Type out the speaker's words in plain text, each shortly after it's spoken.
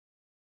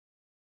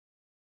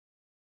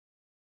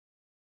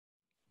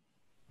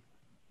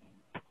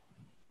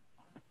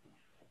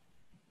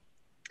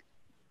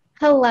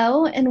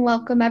Hello and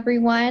welcome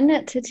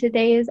everyone to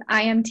today's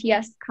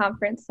IMTS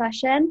conference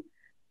session,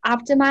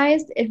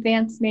 Optimized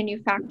Advanced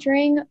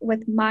Manufacturing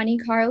with Monte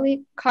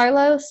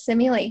Carlo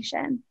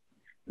Simulation.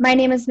 My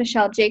name is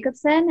Michelle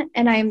Jacobson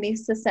and I am the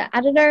Assistant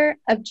Editor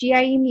of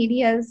GIE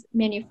Media's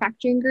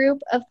Manufacturing Group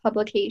of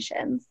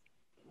Publications.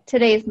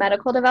 Today's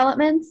medical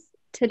developments,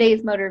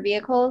 today's motor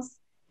vehicles,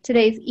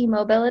 today's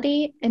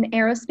e-mobility, and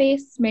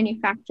aerospace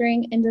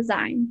manufacturing and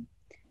design.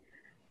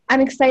 I'm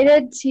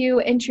excited to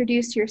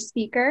introduce your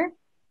speaker,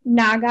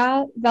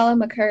 Naga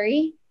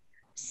Velamakuri,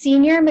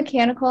 Senior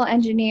Mechanical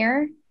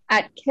Engineer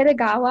at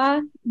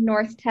Kitagawa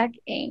NorthTech,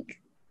 Inc.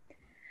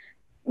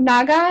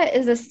 Naga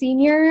is a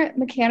Senior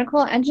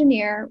Mechanical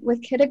Engineer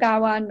with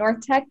Kitagawa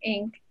NorthTech,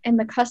 Inc. in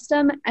the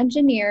Custom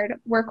Engineered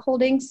Work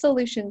Holding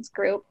Solutions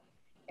Group,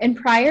 and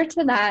prior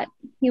to that,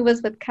 he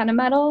was with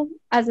Kennametal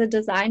as a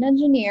Design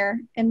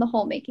Engineer in the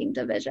Hole-Making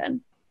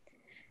Division.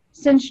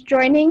 Since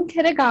joining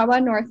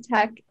Kitagawa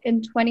NorthTech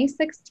in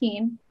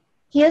 2016,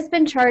 he has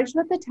been charged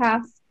with the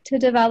task to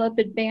develop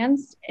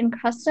advanced and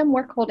custom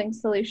work holding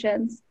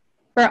solutions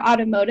for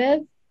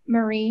automotive,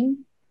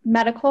 marine,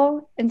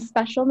 medical, and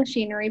special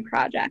machinery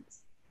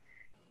projects.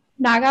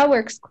 Naga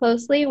works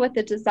closely with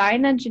the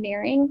design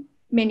engineering,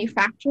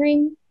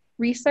 manufacturing,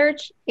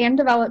 research, and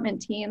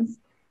development teams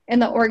in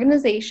the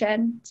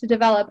organization to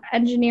develop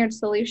engineered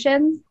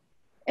solutions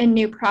and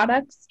new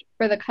products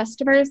for the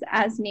customers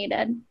as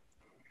needed.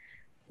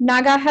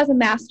 Naga has a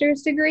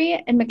master's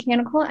degree in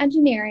mechanical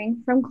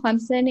engineering from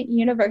Clemson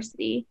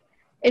University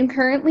and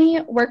currently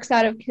works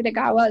out of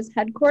Kitagawa's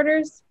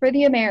headquarters for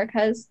the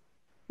Americas,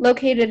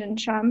 located in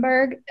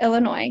Schaumburg,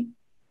 Illinois.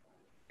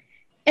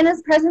 In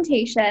his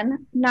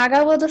presentation,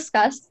 Naga will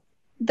discuss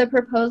the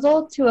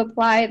proposal to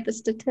apply the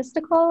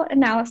statistical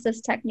analysis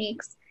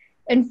techniques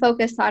and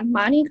focus on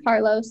Monte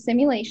Carlo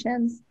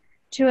simulations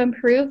to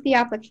improve the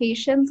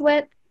applications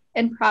width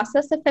and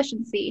process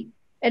efficiency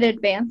in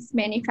advanced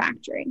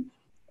manufacturing.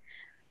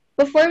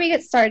 Before we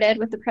get started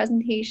with the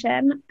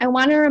presentation, I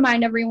want to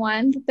remind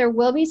everyone that there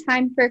will be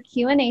time for a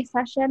Q&A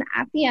session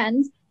at the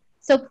end,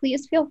 so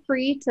please feel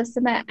free to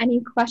submit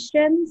any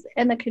questions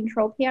in the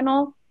control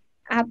panel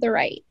at the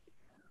right.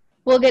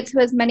 We'll get to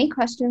as many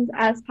questions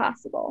as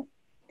possible.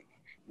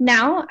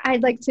 Now,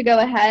 I'd like to go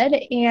ahead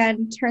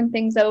and turn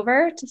things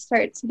over to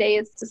start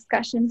today's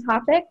discussion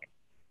topic.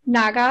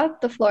 Naga,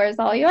 the floor is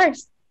all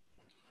yours.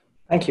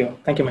 Thank you,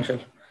 Michelle.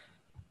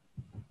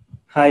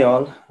 Hi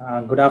all,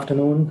 good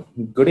afternoon,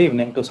 good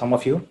evening to some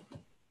of you.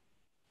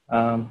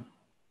 Today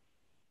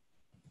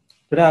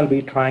I'll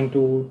be trying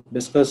to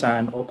discuss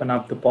and open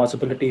up the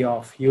possibility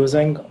of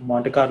using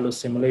Monte Carlo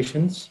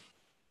simulations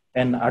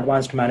in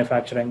advanced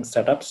manufacturing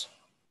setups.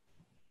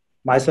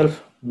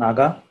 Myself,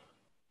 Naga.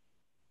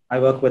 I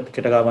work with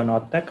Kitagawa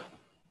NorthTech.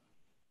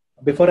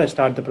 Before I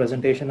start the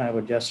presentation, I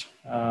would just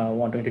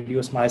want to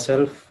introduce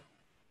myself.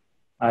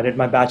 I did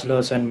my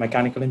bachelor's in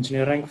mechanical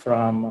engineering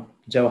from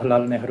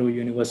Jawaharlal Nehru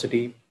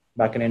University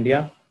back in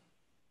India,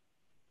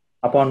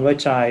 upon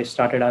which I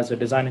started as a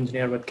design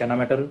engineer with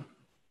Kennametal,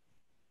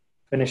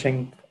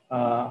 finishing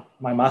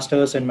my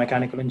master's in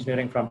mechanical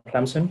engineering from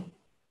Clemson.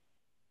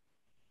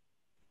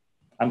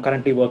 I'm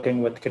currently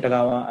working with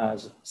Kitagawa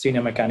as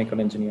senior mechanical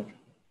engineer.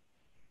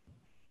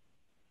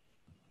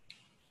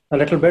 A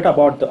little bit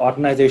about the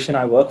organization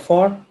I work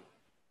for.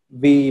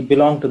 We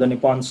belong to the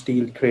Nippon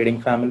Steel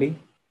Trading family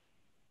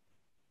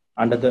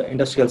under the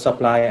Industrial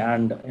Supply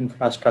and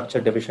Infrastructure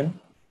Division.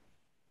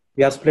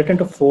 We are split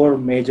into 4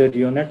 major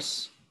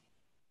units,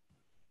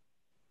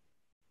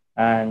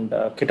 and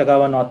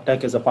Kitagawa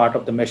NorthTech is a part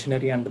of the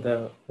machinery and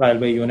the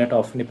railway unit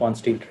of Nippon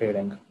Steel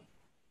Trading.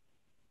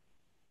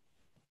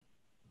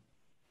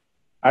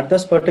 At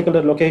this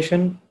particular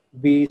location,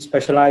 we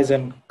specialize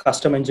in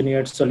custom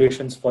engineered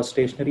solutions for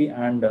stationary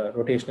and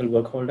rotational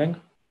work holding.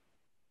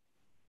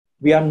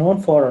 We are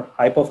known for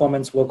high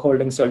performance work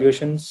holding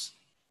solutions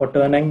for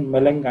turning,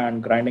 milling,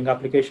 and grinding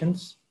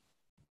applications.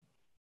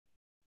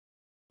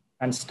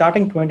 And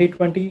starting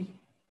 2020,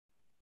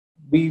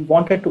 we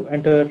wanted to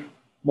enter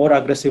more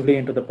aggressively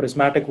into the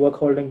prismatic work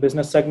holding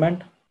business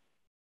segment.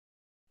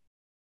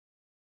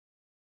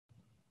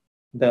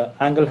 The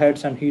angle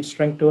heads and heat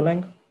shrink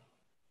tooling,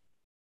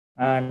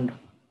 and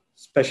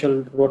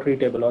special rotary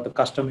table or the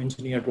custom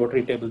engineered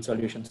rotary table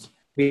solutions.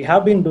 We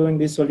have been doing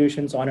these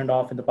solutions on and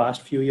off in the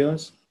past few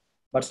years.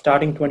 But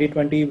starting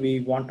 2020,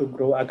 we want to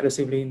grow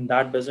aggressively in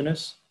that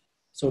business.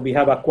 So we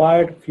have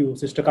acquired a few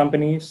sister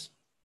companies,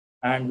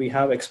 and we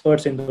have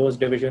experts in those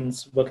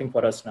divisions working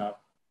for us now.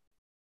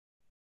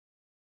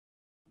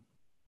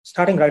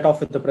 Starting right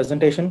off with the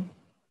presentation,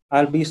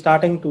 I'll be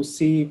starting to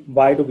see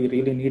why do we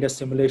really need a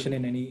simulation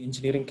in any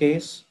engineering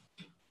case?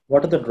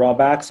 What are the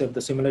drawbacks if the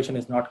simulation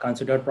is not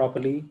considered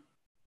properly?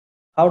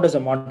 How does a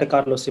Monte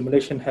Carlo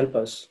simulation help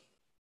us?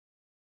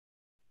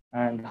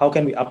 And how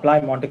can we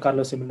apply Monte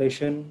Carlo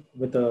simulation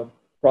with a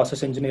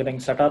process engineering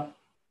setup?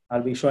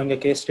 I'll be showing a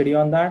case study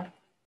on that.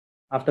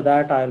 After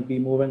that, I'll be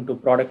moving to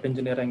product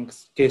engineering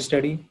case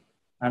study,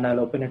 and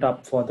I'll open it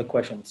up for the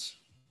questions.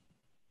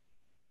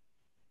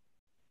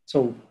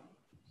 So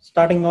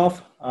starting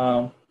off,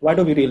 why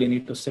do we really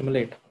need to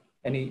simulate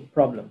any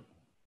problem?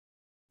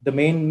 The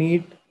main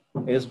need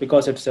is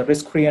because it's a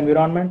risk-free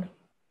environment.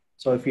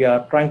 So if you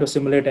are trying to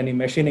simulate any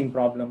machining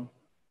problem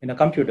in a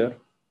computer,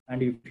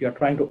 and if you're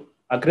trying to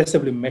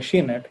aggressively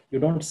machine it, you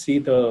don't see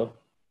the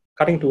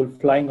cutting tool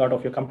flying out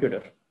of your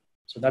computer.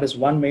 So that is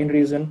one main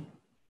reason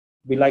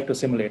we like to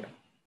simulate.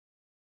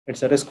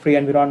 It's a risk-free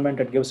environment.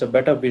 It gives a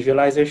better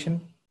visualization.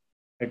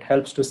 It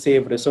helps to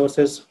save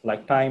resources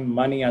like time,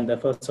 money, and the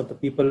efforts of the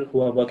people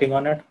who are working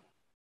on it.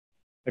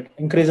 It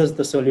increases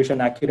the solution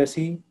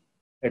accuracy.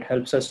 It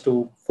helps us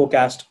to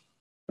forecast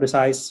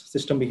precise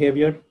system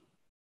behavior.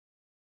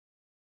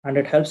 And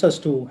it helps us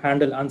to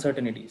handle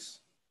uncertainties.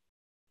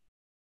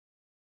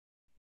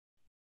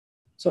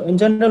 So in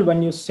general,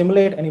 when you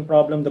simulate any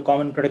problem, the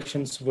common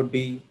predictions would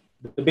be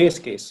the base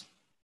case.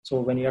 So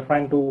when you're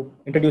trying to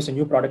introduce a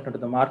new product into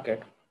the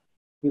market,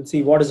 you'll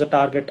see what is the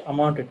target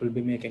amount it will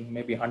be making,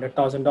 maybe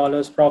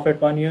 $100,000 profit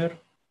 1 year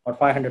or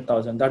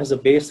 500,000. That is a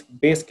base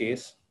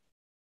case.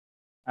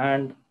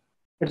 And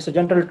it's a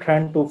general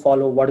trend to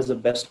follow what is the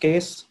best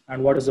case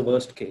and what is the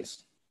worst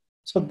case.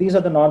 So these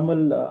are the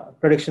normal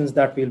predictions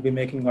that we'll be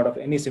making out of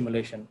any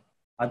simulation,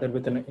 either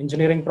with an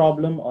engineering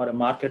problem or a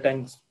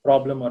marketing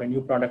problem or a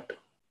new product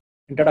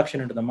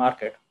introduction into the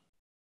market.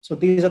 So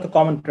these are the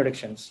common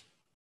predictions.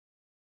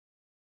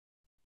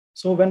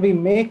 So when we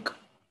make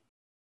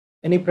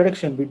any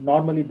prediction, we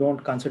normally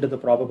don't consider the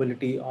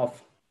probability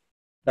of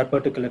that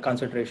particular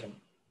consideration.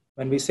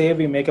 When we say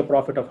we make a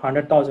profit of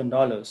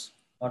 $100,000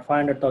 or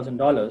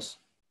 $500,000,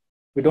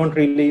 we don't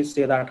really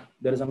say that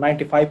there is a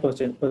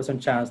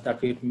 95% chance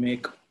that we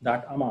make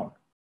that amount.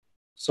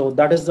 So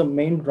that is the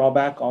main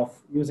drawback of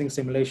using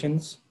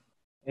simulations,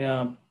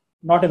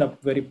 not in a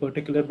very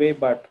particular way,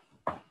 but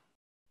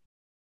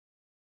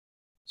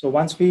so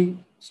once we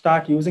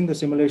start using the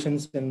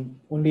simulations in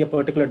only a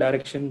particular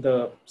direction,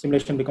 the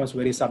simulation becomes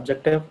very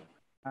subjective,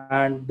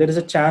 and there is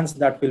a chance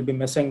that we'll be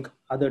missing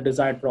other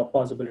desired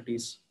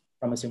possibilities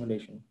from a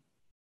simulation.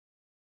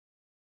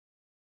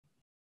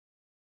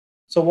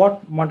 So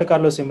what Monte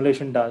Carlo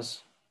simulation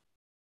does,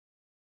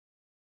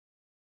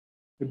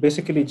 it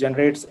basically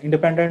generates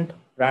independent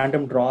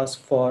random draws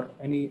for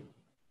any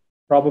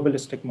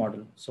probabilistic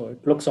model. So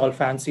it looks all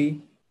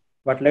fancy,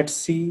 but let's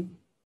see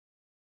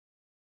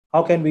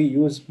how can we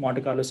use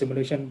Monte Carlo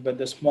simulation with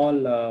the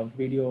small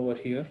video over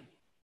here.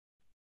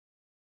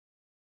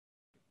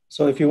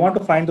 So if you want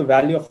to find the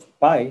value of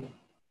pi,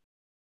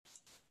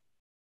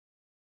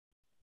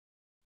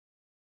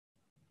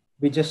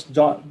 we just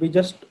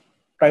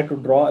try to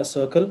draw a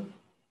circle,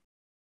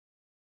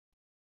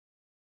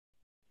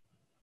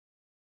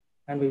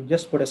 and we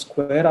just put a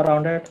square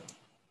around it,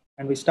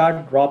 and we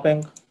start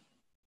dropping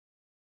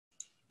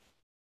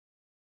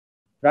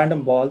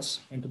random balls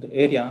into the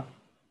area.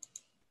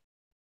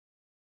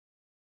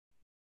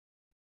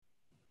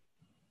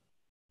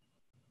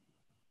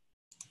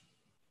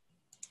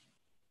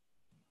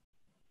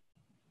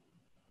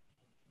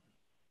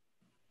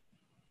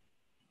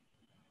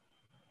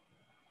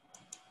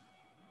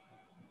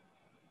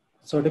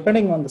 So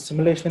depending on the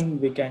simulation,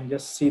 we can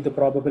just see the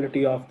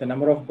probability of the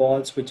number of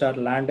balls which are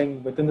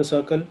landing within the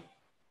circle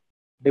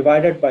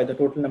divided by the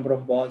total number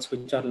of balls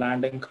which are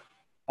landing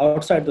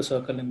outside the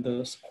circle in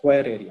the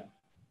square area.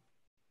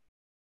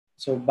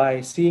 So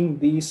by seeing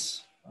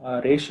these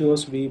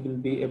ratios, we will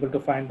be able to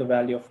find the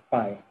value of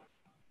pi.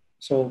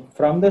 So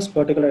from this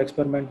particular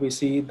experiment, we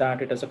see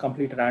that it is a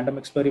complete random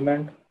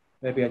experiment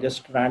where we are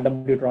just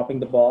randomly dropping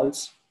the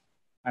balls,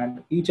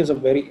 and each is a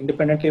very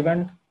independent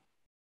event,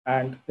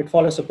 and it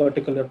follows a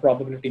particular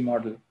probability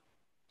model.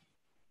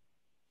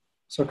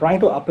 So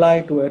trying to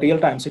apply to a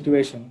real-time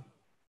situation,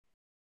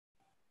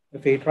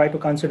 if we try to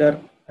consider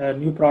a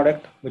new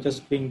product which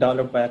is being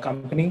developed by a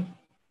company,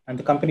 and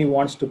the company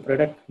wants to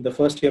predict the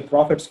first year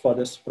profits for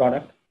this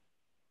product,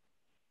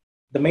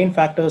 the main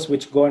factors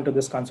which go into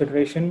this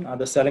consideration are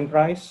the selling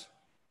price,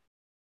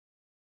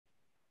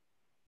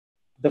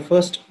 the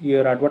first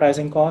year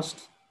advertising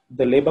cost,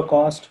 the labor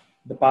cost,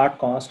 the part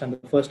cost, and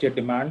the first year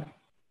demand.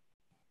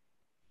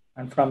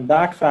 And from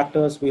that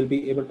factors, we'll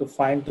be able to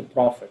find the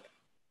profit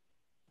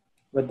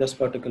with this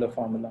particular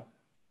formula.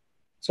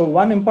 So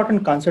one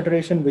important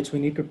consideration which we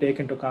need to take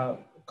into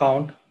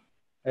account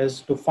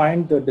is to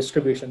find the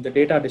distribution, the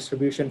data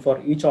distribution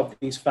for each of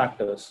these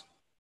factors.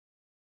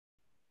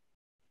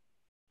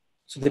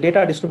 So the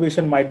data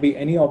distribution might be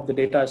any of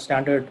the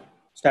standard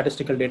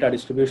statistical data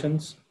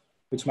distributions,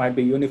 which might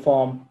be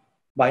uniform,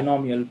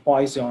 binomial,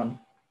 Poisson,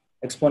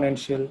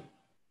 exponential,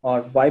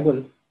 or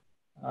Weibull.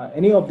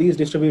 Any of these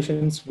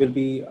distributions will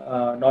be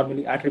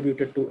normally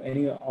attributed to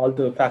all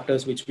the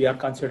factors which we are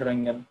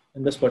considering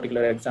in this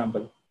particular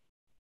example.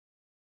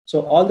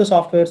 So all the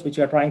softwares which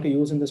you are trying to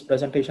use in this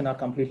presentation are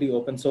completely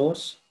open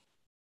source.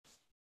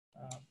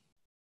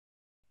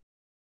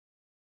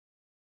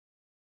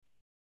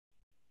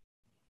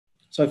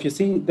 So if you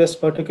see this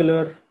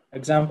particular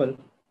example,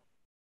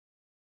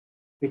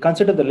 we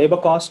consider the labor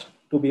cost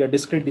to be a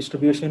discrete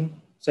distribution,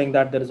 saying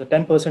that there is a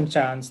 10%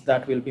 chance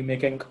that we'll be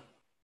making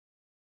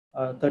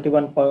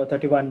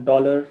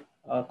 $31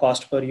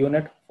 cost per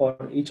unit for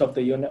each of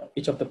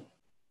the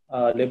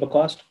labor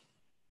cost.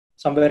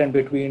 Somewhere in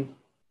between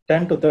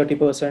 10 to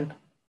 30%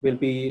 will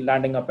be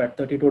landing up at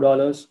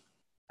 $32.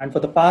 And for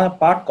the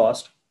part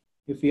cost,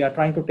 if we are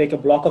trying to take a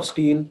block of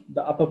steel,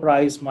 the upper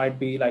price might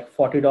be like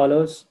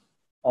 $40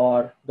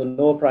 or the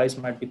lower price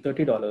might be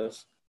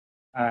 $30.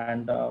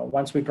 And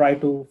once we try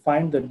to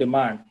find the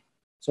demand,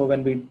 so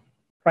when we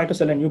try to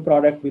sell a new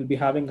product, we'll be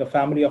having a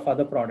family of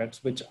other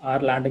products which are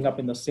landing up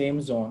in the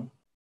same zone.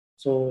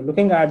 So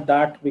looking at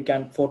that, we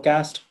can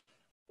forecast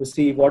to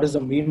see what is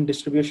the mean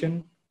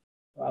distribution,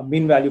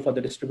 mean value for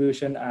the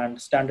distribution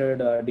and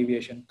standard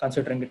deviation,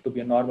 considering it to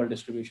be a normal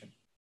distribution.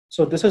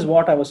 So this is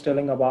what I was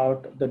telling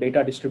about the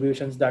data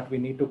distributions that we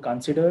need to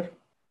consider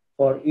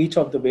for each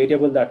of the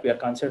variable that we are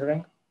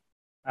considering.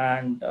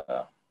 And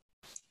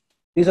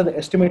these are the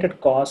estimated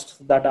costs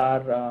that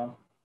are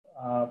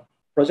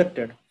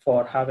projected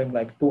for having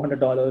like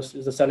 $200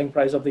 is the selling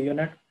price of the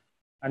unit.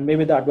 And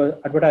maybe the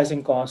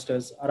advertising cost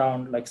is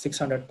around like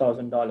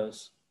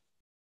 $600,000.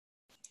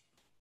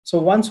 So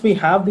once we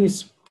have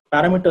these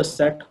parameters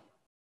set,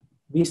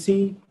 we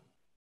see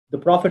the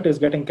profit is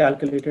getting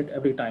calculated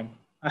every time.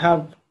 I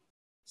have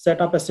set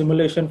up a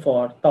simulation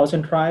for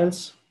 1,000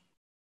 trials.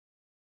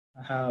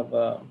 I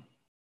have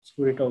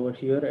screwed it over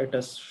here. It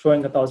is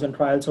showing 1,000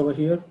 trials over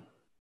here.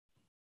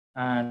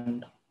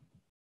 And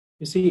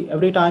you see,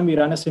 every time we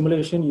run a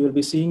simulation, you will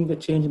be seeing the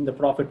change in the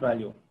profit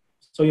value.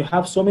 So you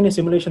have so many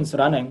simulations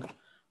running,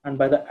 and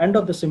by the end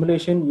of the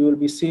simulation, you will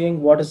be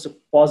seeing what is the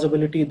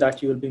possibility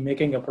that you will be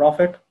making a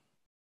profit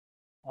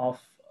of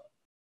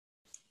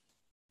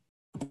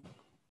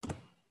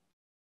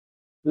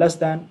less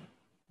than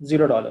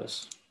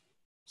 $0.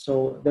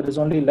 So there is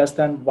only less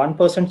than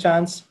 1%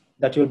 chance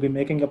that you'll be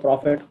making a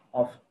profit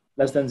of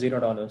less than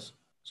 $0.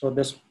 So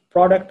this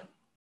product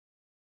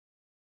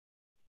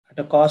at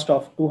a cost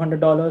of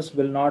 $200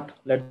 will not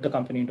let the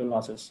company into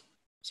losses.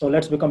 So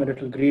let's become a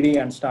little greedy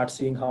and start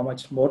seeing how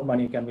much more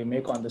money can we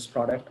make on this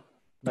product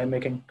by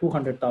making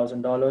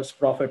 $200,000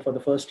 profit for the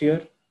first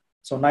year.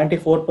 So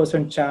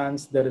 94%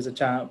 chance there is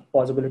a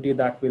possibility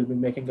that we'll be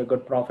making a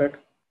good profit.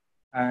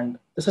 And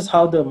this is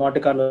how the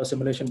Monte Carlo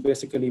simulation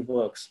basically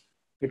works.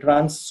 It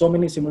runs so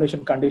many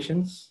simulation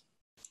conditions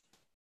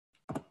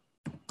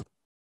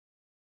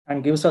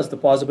and gives us the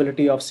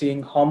possibility of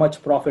seeing how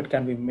much profit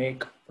can we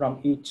make from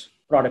each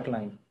product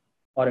line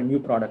or a new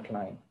product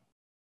line.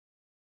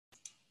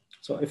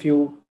 So if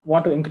you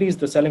want to increase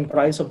the selling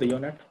price of the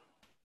unit,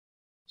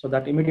 so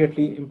that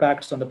immediately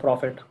impacts on the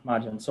profit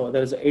margin. So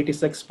there is an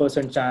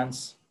 86%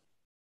 chance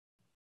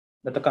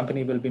that the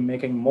company will be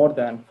making more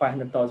than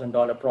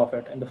 $500,000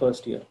 profit in the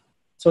first year.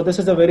 So this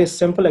is a very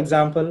simple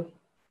example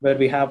where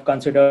we have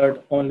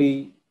considered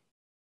only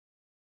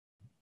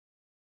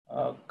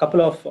a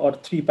couple of or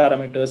three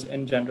parameters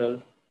in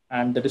general,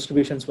 and the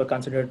distributions were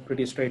considered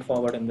pretty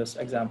straightforward in this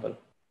example.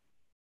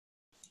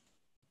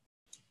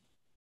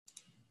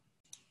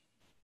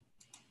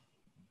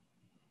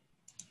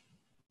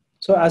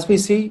 So as we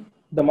see,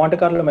 the Monte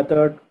Carlo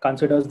method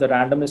considers the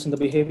randomness in the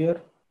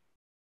behavior.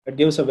 It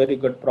gives a very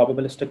good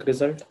probabilistic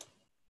result.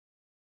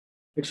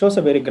 It shows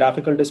a very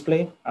graphical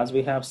display, as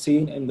we have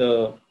seen in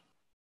the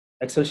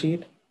Excel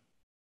sheet.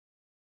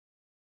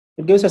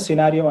 It gives a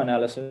scenario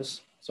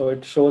analysis. So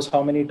it shows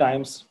how many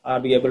times are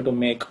we able to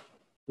make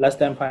less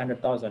than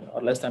 500,000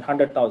 or less than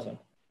 100,000.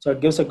 So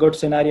it gives a good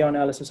scenario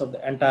analysis of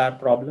the entire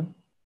problem.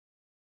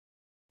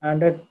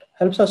 And it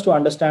helps us to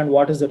understand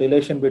what is the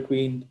relation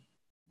between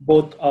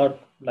both our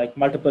like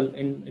multiple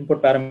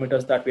input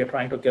parameters that we are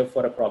trying to give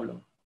for a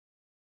problem.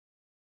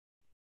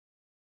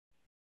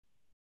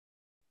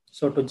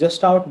 So to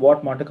just out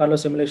what Monte Carlo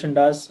simulation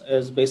does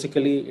is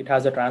basically it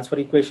has a transfer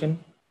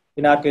equation.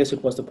 In our case,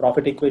 it was the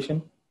profit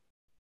equation.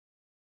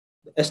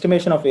 The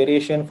estimation of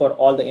variation for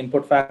all the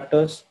input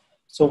factors.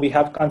 So we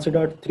have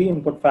considered 3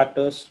 input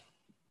factors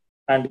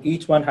and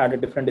each one had a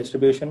different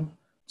distribution.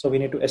 So we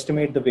need to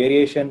estimate the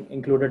variation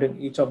included in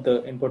each of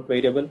the input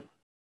variable.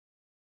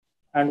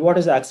 And what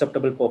is the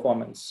acceptable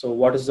performance? So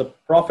what is the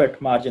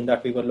profit margin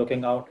that we were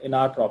looking out in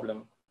our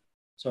problem?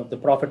 So if the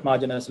profit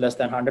margin is less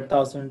than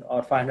 100,000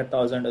 or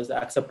 500,000 is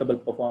the acceptable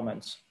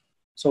performance.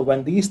 So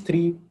when these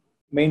 3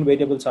 main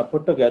variables are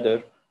put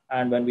together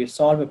and when we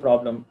solve a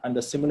problem, and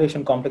the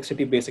simulation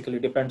complexity basically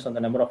depends on the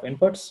number of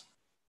inputs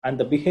and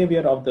the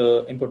behavior of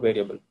the input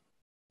variable.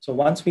 So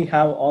once we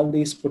have all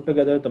these put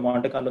together, the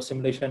Monte Carlo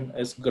simulation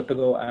is good to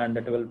go, and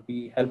it will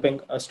be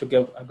helping us to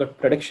give a good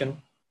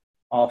prediction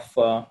of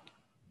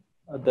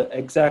the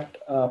exact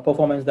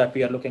performance that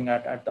we are looking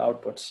at the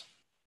outputs.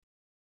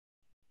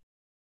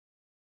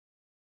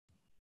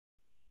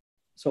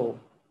 So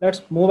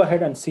let's move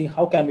ahead and see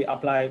how can we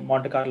apply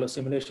Monte Carlo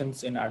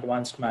simulations in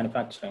advanced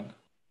manufacturing.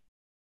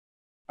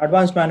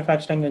 Advanced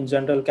manufacturing in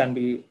general can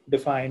be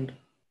defined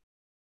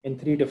in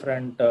 3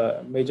 different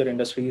major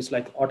industries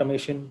like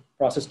automation,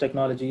 process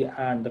technology,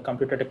 and the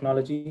computer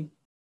technology.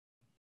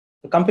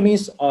 The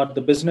companies or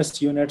the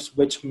business units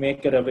which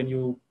make a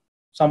revenue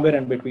somewhere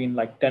in between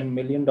like $10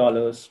 million to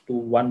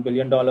 $1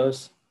 billion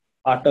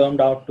are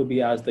termed out to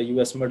be as the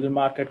US middle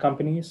market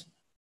companies.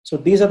 So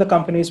these are the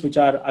companies which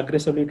are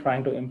aggressively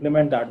trying to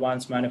implement the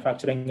advanced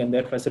manufacturing in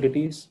their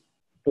facilities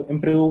to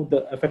improve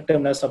the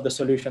effectiveness of the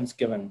solutions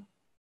given.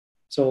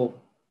 So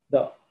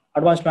the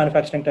advanced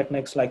manufacturing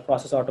techniques like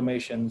process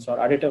automations or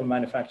additive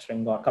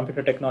manufacturing or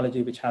computer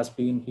technology, which has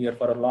been here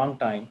for a long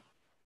time,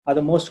 are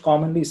the most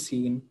commonly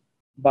seen,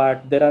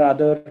 but there are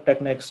other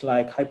techniques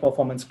like high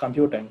performance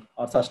computing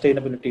or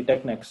sustainability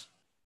techniques,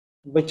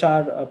 which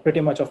are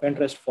pretty much of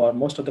interest for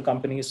most of the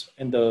companies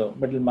in the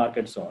middle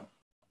market zone.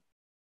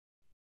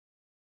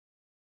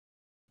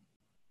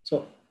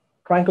 So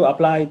trying to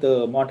apply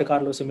the Monte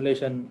Carlo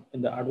simulation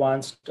in the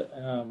advanced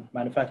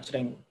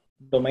manufacturing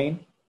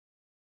domain,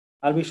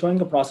 I'll be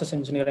showing a process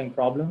engineering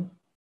problem.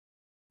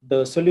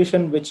 The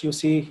solution which you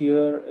see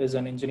here is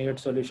an engineered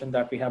solution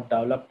that we have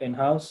developed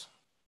in-house.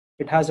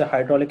 It has a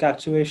hydraulic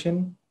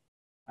actuation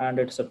and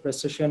it's a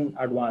precision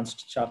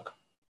advanced chuck.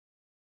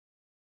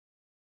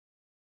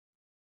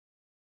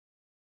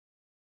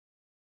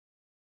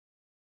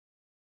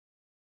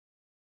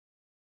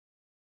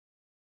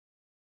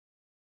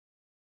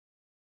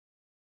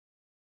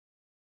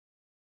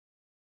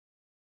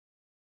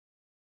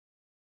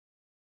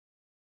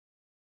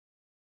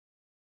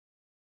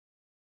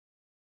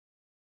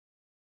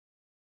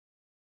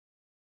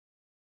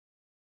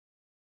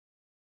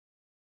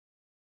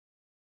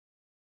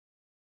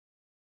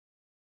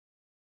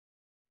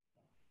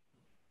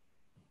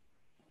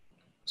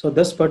 So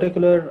this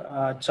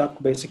particular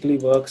chuck basically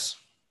works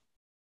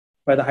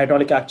by the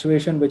hydraulic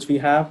actuation which we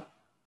have.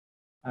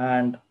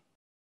 And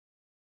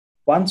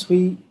once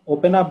we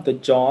open up the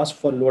jaws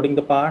for loading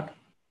the part,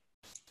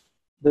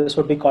 this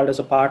would be called as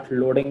a part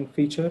loading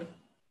feature,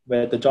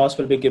 where the jaws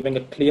will be giving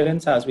a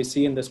clearance as we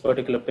see in this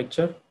particular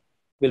picture.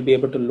 We'll be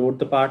able to load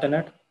the part in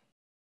it.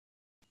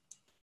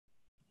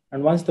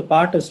 And once the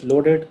part is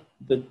loaded,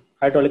 the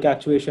hydraulic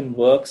actuation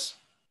works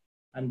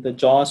and the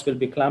jaws will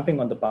be clamping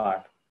on the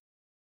part.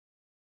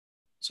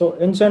 So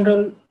in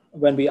general,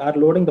 when we are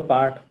loading the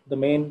part, the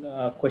main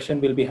question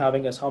we'll be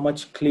having is how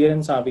much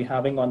clearance are we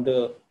having on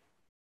the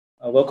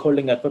work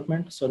holding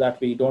equipment so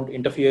that we don't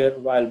interfere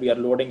while we are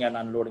loading and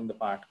unloading the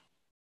part.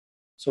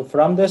 So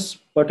from this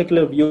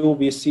particular view,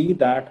 we see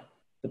that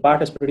the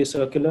part is pretty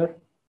circular,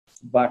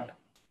 but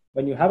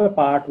when you have a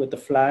part with the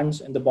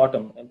flange in the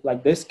bottom,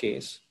 like this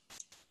case,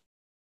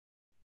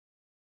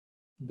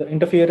 the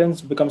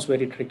interference becomes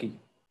very tricky.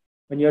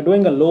 When you're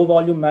doing a low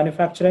volume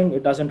manufacturing,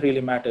 it doesn't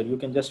really matter. You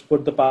can just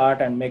put the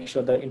part and make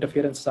sure the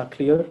interferences are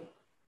clear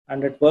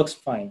and it works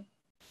fine.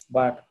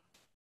 But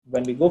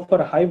when we go for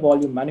a high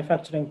volume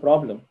manufacturing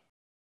problem,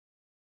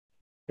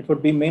 it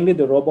would be mainly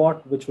the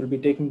robot which will be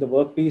taking the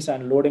workpiece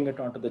and loading it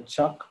onto the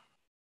chuck,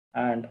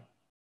 and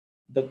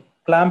the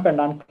clamp and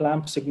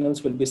unclamp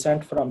signals will be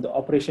sent from the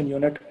operation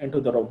unit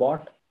into the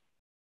robot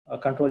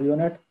control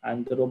unit,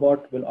 and the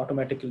robot will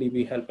automatically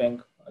be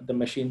helping the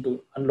machine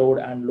to unload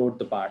and load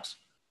the parts.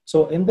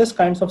 So in this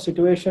kinds of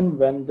situation,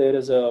 when there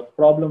is a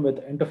problem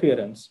with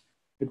interference,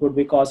 it would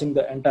be causing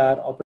the entire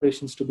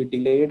operations to be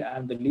delayed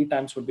and the lead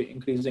times would be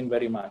increasing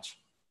very much.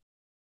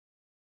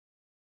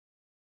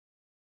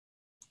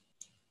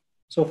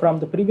 So from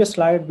the previous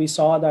slide, we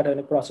saw that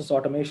a process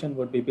automation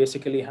would be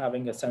basically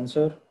having a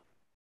sensor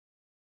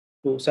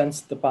to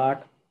sense the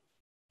part.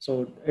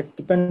 So it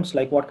depends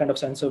like what kind of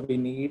sensor we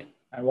need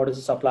and what is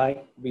the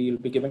supply we'll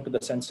be giving to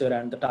the sensor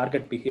and the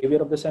target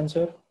behavior of the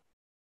sensor.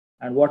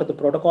 And what are the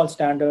protocol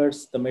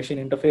standards, the machine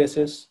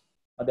interfaces,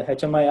 or the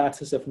HMI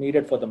access if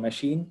needed for the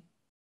machine.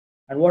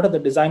 And what are the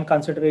design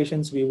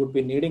considerations we would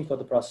be needing for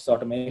the process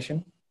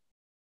automation,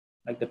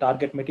 like the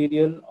target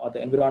material or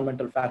the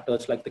environmental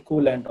factors like the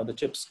coolant or the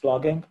chips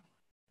clogging,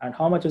 and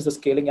how much is the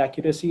scaling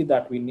accuracy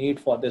that we need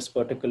for this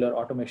particular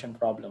automation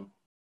problem.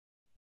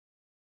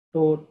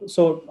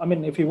 So I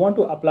mean, if you want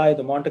to apply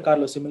the Monte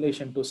Carlo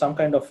simulation to some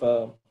kind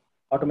of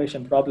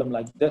automation problem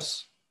like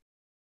this,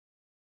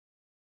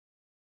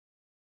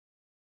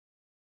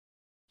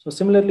 so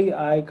similarly,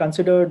 I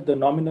considered the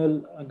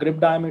nominal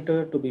grip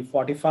diameter to be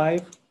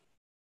 45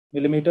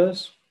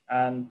 millimeters,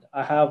 and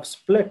I have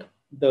split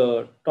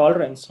the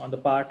tolerance on the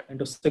part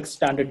into 6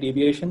 standard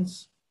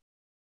deviations.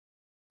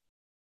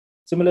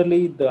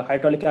 Similarly, the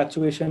hydraulic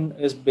actuation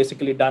is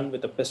basically done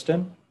with a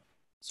piston.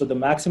 So the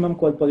maximum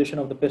coil position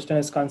of the piston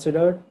is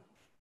considered,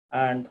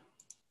 and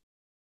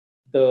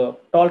the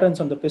tolerance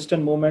on the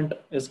piston movement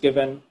is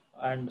given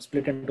and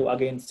split into,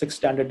 again, 6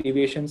 standard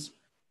deviations.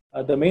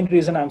 The main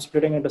reason I'm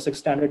splitting into 6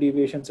 standard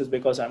deviations is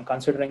because I'm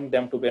considering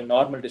them to be a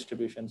normal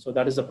distribution. So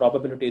that is the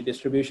probability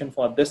distribution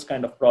for this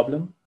kind of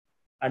problem.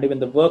 And even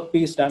the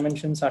workpiece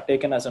dimensions are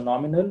taken as a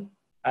nominal,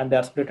 and they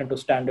are split into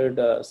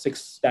standard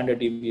 6 standard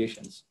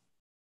deviations.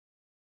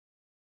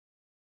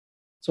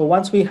 So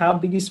once we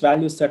have these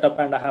values set up,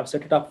 and I have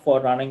set it up for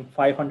running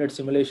 500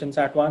 simulations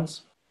at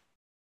once.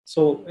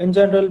 So in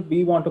general,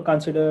 we want to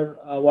consider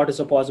what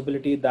is a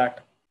possibility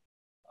that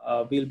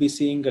we'll be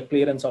seeing a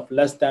clearance of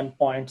less than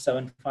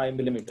 0.75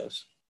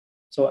 millimeters.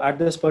 So at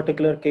this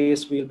particular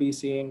case, we'll be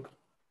seeing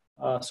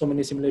so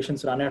many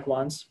simulations run at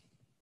once.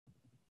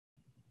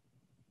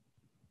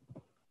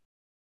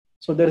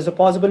 So there is a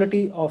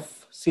possibility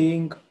of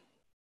seeing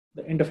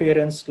the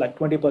interference like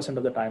 20%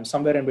 of the time,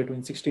 somewhere in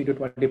between 60 to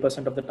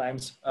 20% of the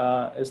times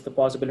is the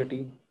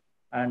possibility.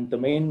 And the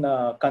main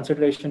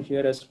consideration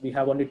here is we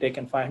have only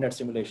taken 500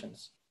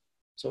 simulations.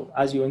 So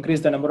as you increase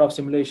the number of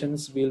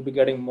simulations, we'll be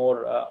getting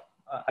more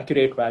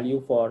accurate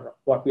value for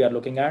what we are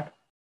looking at.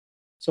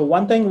 So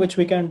one thing which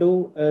we can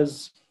do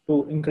is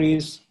to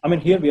increase, I mean,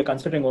 here we are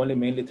considering only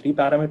mainly 3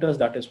 parameters.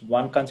 That is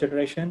one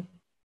consideration.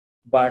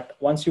 But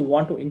once you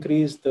want to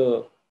increase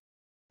the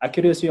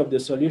accuracy of the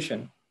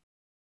solution,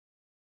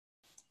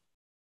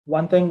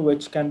 one thing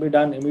which can be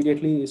done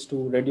immediately is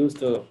to reduce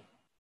the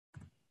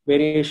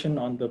variation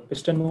on the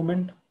piston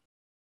movement.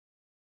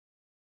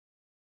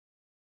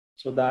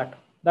 So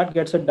that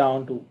gets it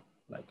down to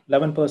like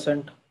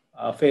 11%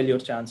 failure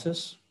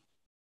chances.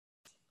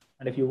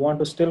 And if you want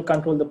to still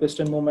control the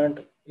piston movement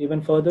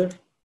even further,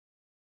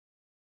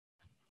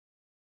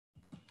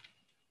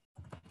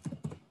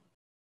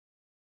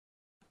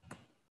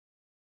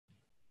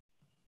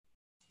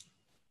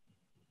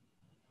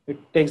 it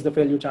takes the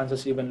failure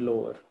chances even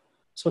lower.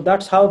 So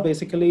that's how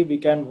basically we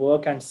can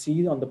work and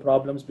see on the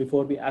problems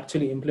before we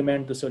actually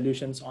implement the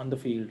solutions on the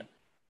field.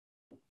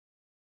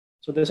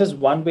 So this is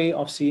one way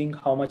of seeing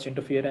how much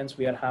interference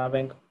we are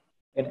having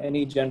in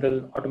any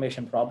general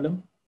automation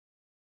problem.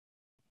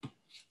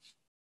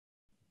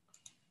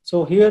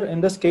 So here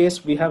in this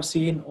case, we have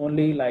seen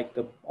only like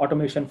the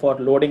automation for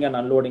loading and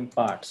unloading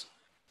parts,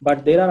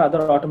 but there are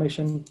other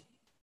automation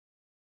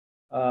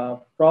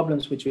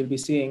problems which we'll be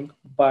seeing.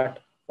 But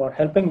for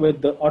helping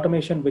with the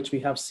automation which we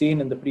have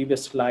seen in the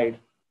previous slide,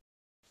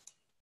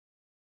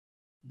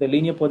 the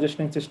linear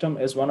positioning system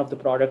is one of the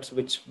products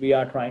which we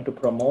are trying to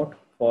promote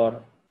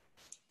for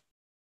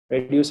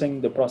reducing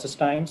the process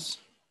times,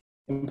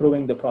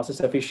 improving the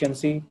process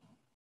efficiency,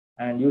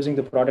 and using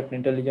the product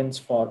intelligence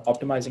for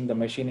optimizing the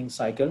machining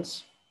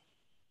cycles.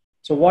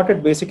 So what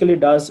it basically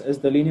does is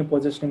the linear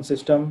positioning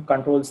system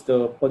controls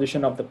the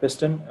position of the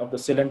piston of the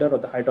cylinder or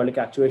the hydraulic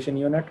actuation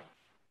unit.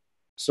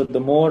 So the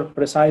more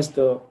precise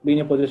the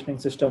linear positioning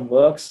system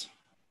works,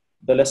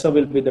 the lesser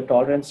will be the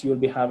tolerance you'll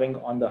be having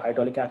on the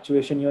hydraulic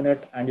actuation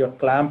unit, and your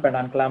clamp and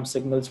unclamp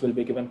signals will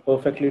be given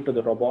perfectly to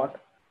the robot.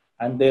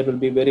 And there will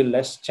be very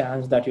less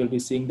chance that you'll be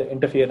seeing the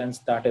interference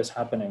that is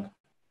happening.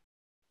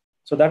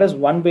 So that is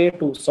one way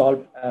to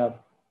solve a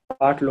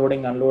part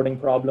loading unloading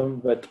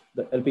problem with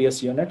the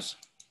LPS units.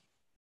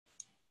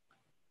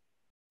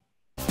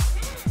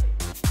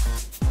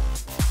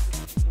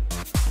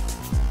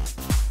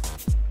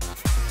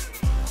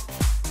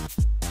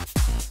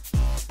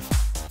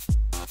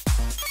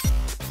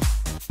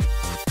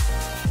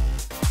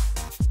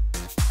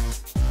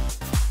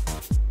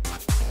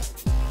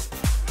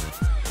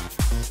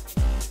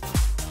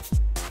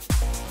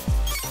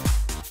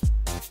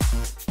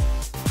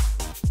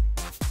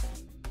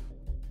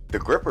 The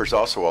grippers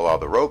also allow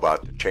the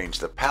robot to change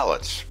the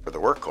pallets for the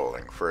work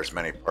holding for as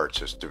many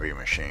parts as to be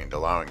machined,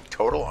 allowing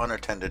total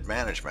unattended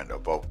management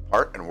of both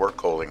part and work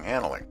holding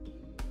handling.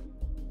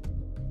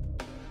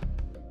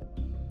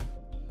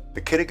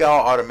 The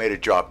Kitagawa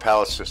automated jaw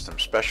pallet system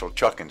special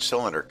chuck and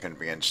cylinder can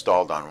be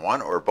installed on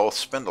one or both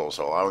spindles,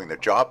 allowing the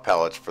jaw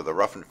pallets for the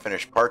rough and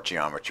finished part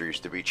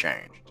geometries to be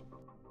changed.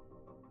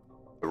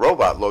 The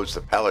robot loads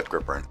the pallet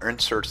gripper and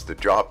inserts the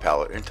jaw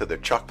pallet into the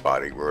chuck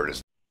body where it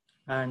is.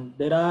 And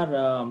there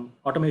are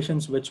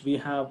automations which we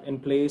have in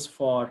place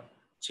for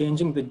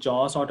changing the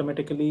jaws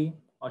automatically,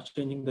 or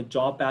changing the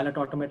jaw pallet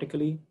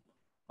automatically,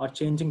 or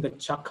changing the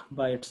chuck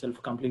by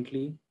itself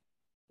completely,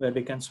 where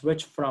we can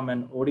switch from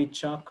an OD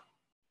chuck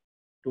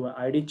to an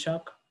ID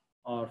chuck,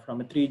 or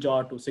from a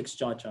 3-jaw to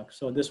 6-jaw chuck.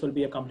 So this will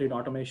be a complete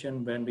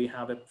automation when we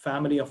have a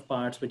family of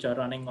parts which are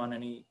running on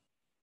any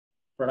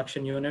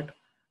production unit.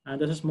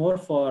 And this is more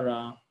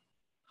for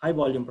high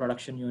volume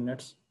production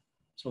units.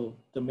 So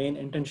the main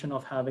intention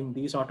of having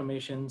these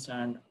automations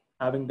and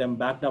having them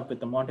backed up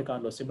with the Monte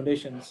Carlo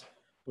simulations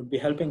would be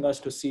helping us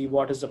to see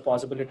what is the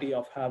possibility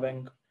of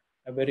having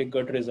a very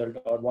good result,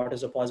 or what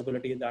is the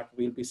possibility that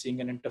we'll be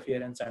seeing an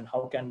interference, and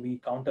how can we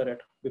counter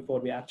it before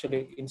we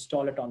actually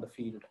install it on the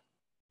field.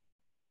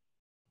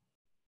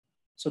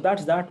 So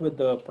that's that with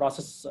the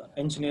process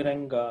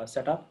engineering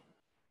setup.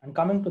 And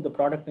coming to the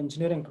product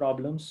engineering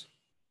problems.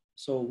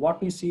 So what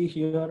we see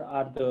here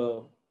are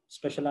the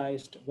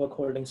specialized work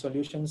holding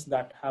solutions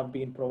that have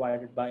been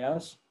provided by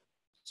us.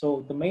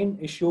 So the main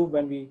issue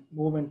when we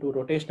move into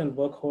rotational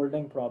work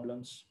holding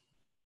problems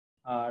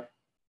are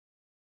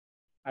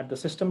at the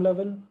system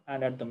level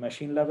and at the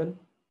machine level.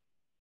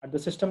 At the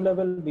system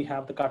level, we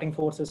have the cutting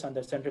forces and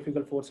the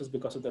centrifugal forces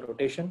because of the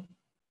rotation.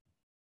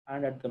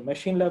 And at the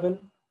machine level,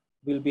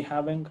 we'll be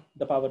having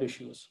the power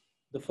issues.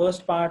 The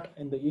first part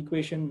in the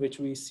equation which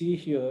we see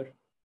here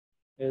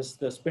is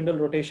the spindle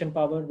rotation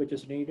power which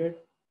is needed.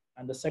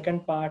 And the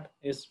second part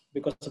is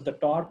because of the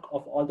torque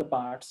of all the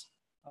parts,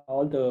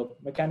 all the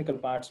mechanical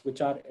parts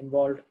which are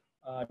involved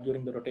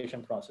during the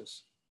rotation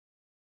process.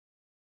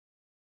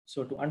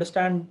 So to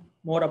understand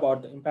more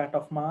about the impact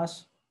of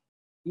mass,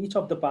 each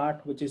of the part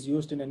which is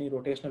used in any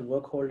rotational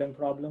work holding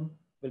problem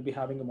will be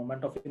having a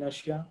moment of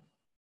inertia.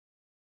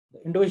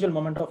 The individual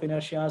moment of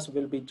inertias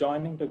will be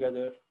joining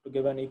together to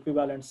give an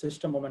equivalent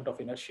system moment of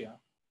inertia.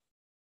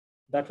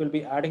 That will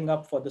be adding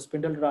up for the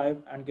spindle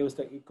drive and gives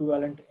the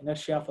equivalent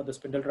inertia for the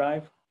spindle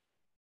drive,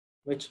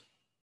 which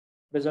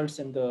results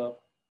in the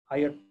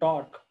higher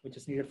torque, which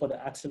is needed for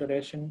the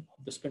acceleration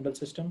of the spindle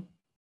system,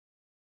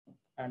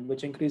 and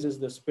which increases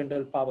the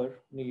spindle power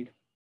need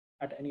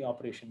at any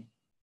operation.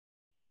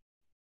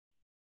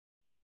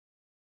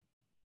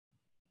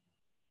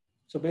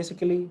 So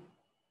basically,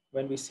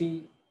 when we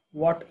see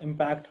what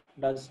impact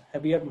does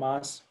heavier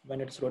mass when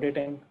it's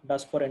rotating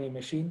does for any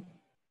machine,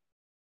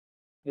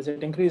 is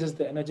it increases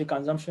the energy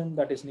consumption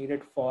that is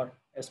needed for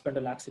a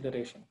spindle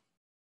acceleration.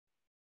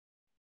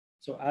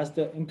 So as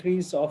the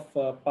increase of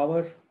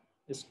power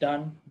is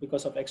done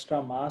because of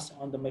extra mass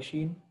on the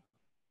machine,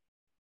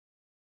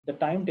 the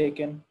time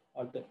taken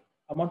or the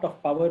amount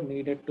of power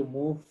needed to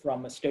move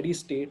from a steady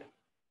state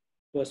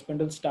to a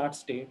spindle start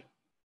state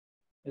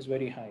is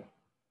very high.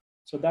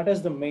 So that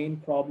is the main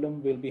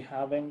problem we'll be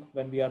having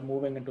when we are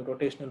moving into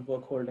rotational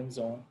work holding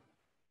zone.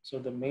 So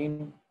the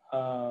main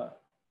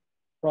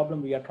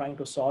problem we are trying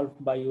to solve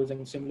by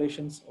using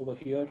simulations over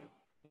here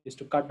is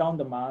to cut down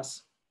the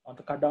mass or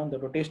to cut down the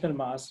rotational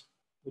mass,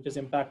 which is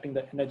impacting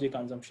the energy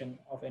consumption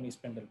of any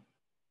spindle.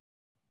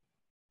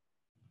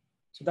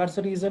 So that's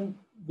the reason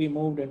we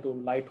moved into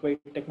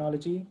lightweight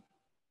technology.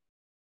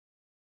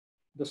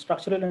 The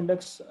structural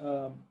index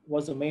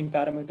was the main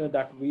parameter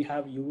that we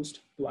have used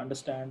to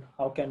understand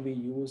how can we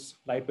use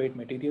lightweight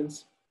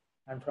materials.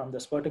 And from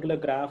this particular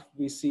graph,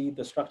 we see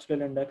the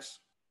structural index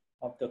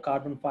of the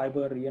carbon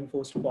fiber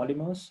reinforced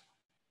polymers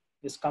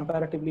is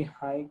comparatively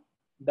high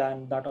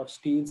than that of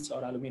steels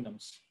or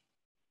aluminums.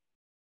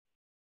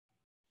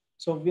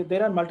 So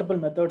there are multiple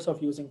methods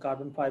of using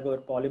carbon fiber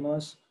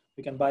polymers.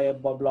 We can buy a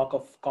block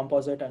of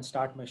composite and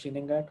start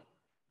machining it.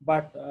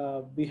 But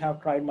we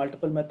have tried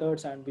multiple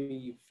methods and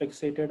we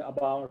fixated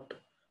about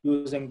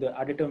using the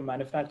additive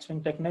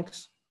manufacturing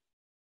techniques.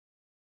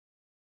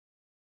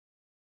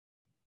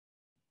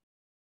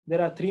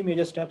 There are three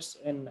major steps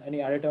in any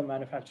additive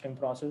manufacturing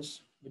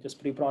process, which is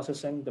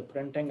pre-processing, the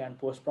printing, and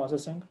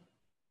post-processing.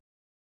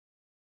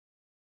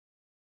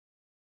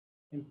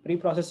 In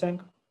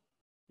pre-processing,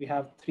 we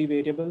have three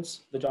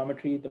variables: the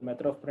geometry, the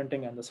method of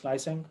printing, and the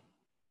slicing.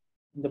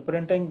 In the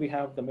printing, we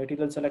have the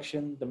material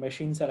selection, the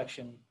machine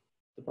selection,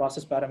 the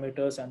process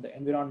parameters, and the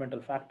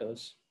environmental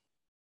factors.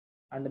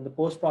 And in the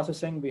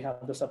post-processing, we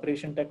have the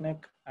separation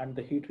technique and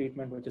the heat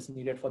treatment, which is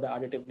needed for the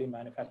additively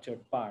manufactured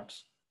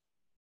parts.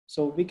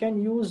 So we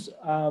can use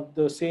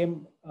the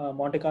same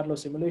Monte Carlo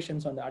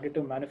simulations on the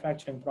additive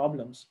manufacturing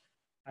problems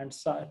and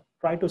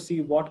try to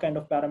see what kind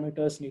of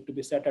parameters need to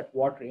be set at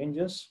what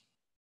ranges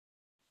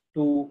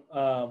to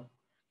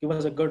give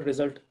us a good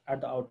result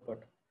at the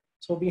output.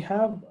 So we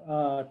have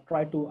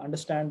tried to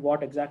understand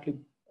what exactly,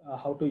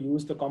 how to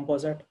use the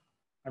composite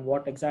and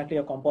what exactly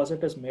a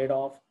composite is made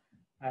of,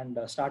 and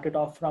start it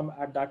off from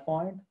at that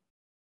point.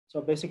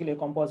 So basically a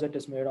composite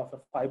is made of a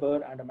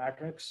fiber and a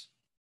matrix,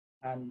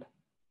 and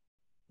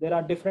there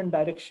are different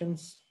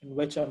directions in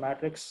which a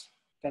matrix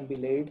can be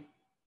laid.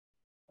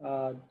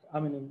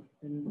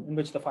 In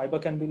which the fiber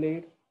can be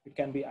laid. It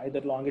can be either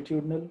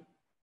longitudinal,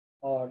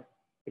 or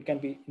it can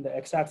be in the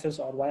x-axis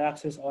or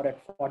y-axis, or at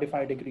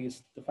 45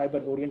 degrees. The fiber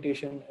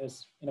orientation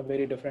is in a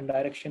very different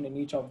direction in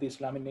each of these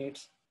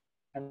laminates.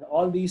 And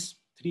all these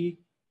three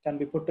can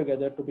be put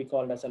together to be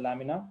called as a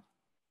lamina.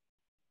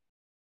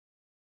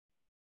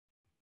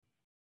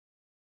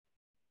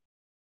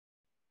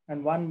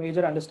 And one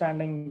major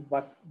understanding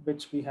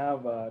which we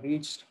have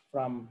reached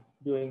from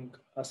doing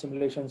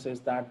simulations is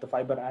that the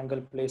fiber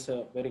angle plays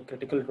a very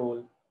critical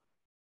role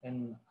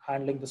in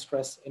handling the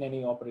stress in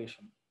any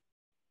operation.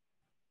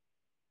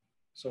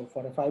 So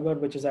for a fiber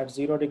which is at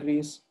 0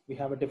 degrees, we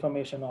have a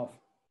deformation of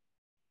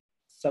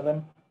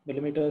 7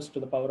 millimeters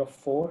to the power of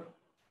 4.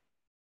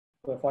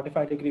 To a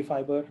 45 degree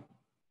fiber,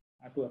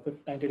 to a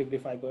 90 degree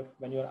fiber,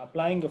 when you're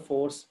applying a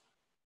force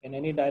in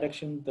any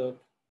direction, the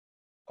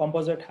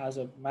composite has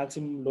a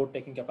maximum load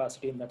taking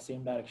capacity in that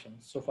same direction.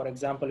 So for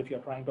example, if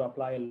you're trying to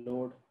apply a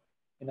load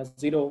in a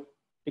 0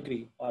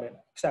 degree or an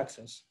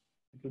x-axis,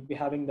 it will be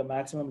having the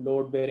maximum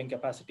load bearing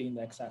capacity in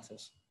the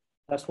x-axis.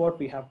 That's what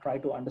we have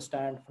tried to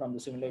understand from the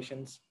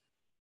simulations,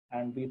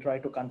 and we try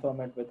to confirm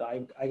it with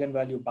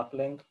eigenvalue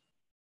buckling.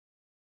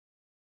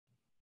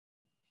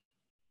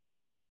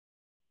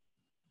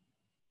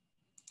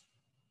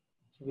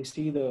 So we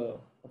see the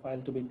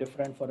profile to be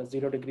different for a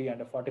 0 degree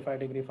and a 45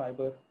 degree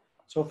fiber.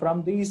 So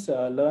from these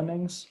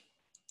learnings,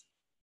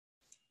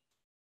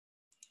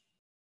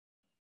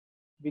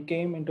 we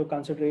came into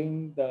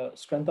considering the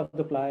strength of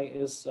the ply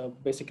is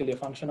basically a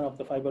function of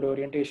the fiber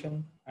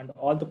orientation, and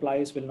all the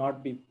plies will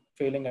not be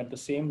failing at the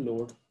same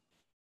load.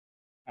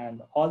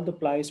 And all the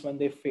plies, when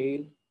they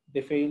fail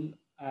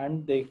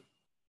and they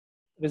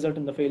result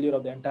in the failure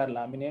of the entire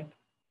laminate.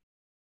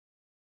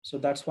 So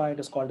that's why it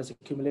is called as a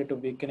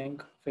cumulative weakening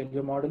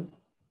failure model.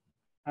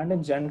 And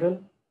in general,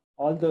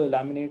 all the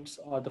laminates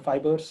or the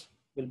fibers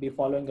will be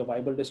following a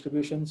Weibull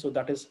distribution. So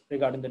that is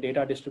regarding the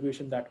data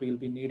distribution that we'll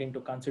be needing to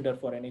consider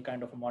for any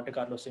kind of a Monte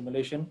Carlo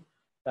simulation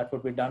that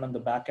would be done on the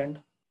back end.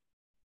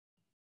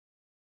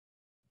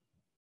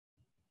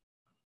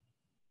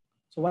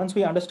 So once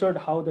we understood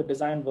how the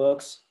design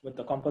works with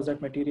the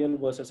composite material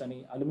versus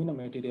any aluminum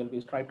material,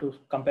 we tried to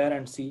compare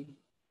and see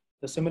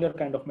the similar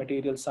kind of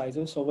material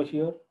sizes over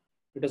here.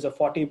 It is a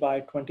 40 by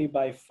 20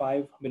 by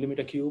 5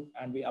 millimeter cube,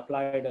 and we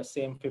applied a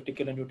same 50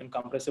 kilonewton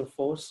compressive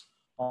force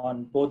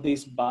on both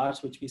these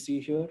bars, which we see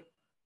here.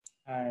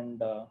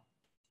 And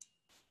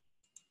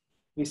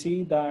we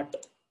see that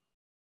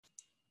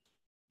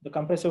the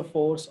compressive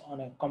force on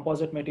a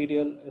composite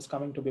material is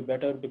coming to be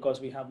better because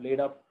we have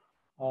laid up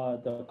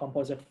the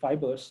composite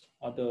fibers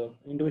or the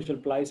individual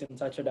plies in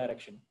such a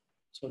direction.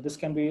 So this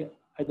can be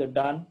either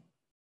done,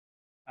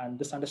 and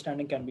this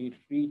understanding can be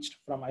reached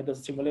from either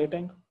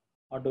simulating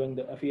or doing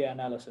the FEA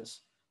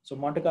analysis. So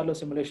Monte Carlo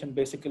simulation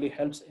basically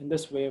helps in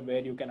this way, where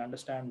you can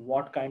understand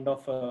what kind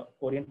of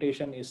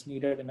orientation is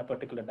needed in a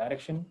particular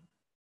direction.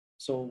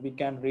 So we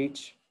can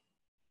reach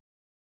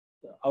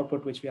the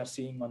output which we are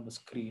seeing on the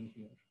screen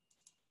here.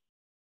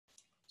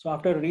 So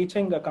after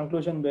reaching a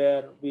conclusion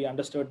where we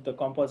understood the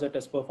composite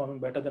is performing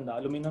better than the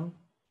aluminum,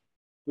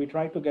 we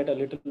tried to get a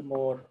little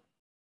more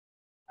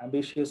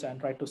ambitious and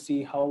try to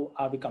see how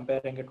are we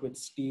comparing it with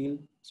steel.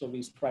 So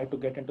we tried to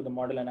get into the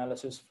model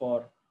analysis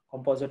for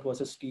composite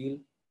versus steel.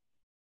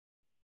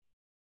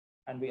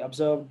 And we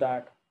observed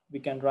that we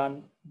can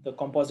run the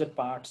composite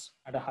parts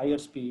at a higher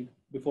speed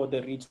before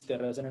they reach their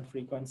resonant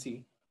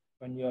frequency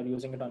when you are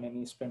using it on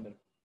any spindle.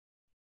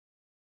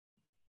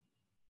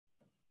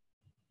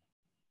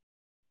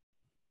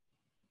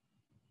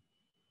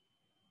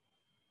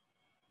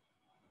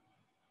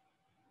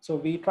 So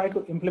we try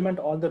to implement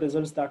all the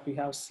results that we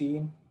have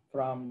seen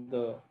from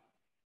the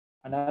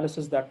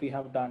analysis that we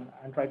have done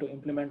and try to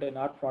implement in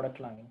our product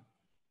line.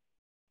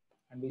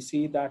 And we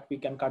see that we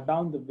can cut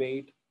down the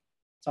weight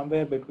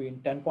somewhere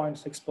between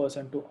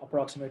 10.6% to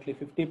approximately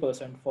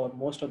 50% for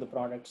most of the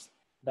products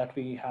that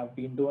we have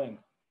been doing.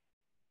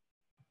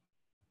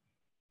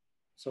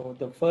 So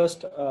the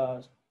first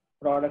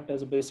product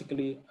is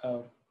basically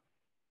an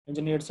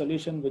engineered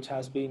solution which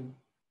has been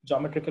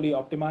geometrically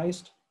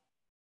optimized.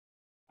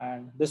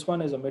 And this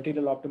one is a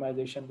material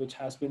optimization which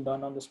has been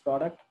done on this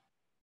product.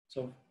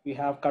 So we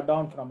have cut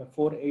down from a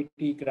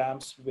 480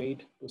 grams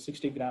weight to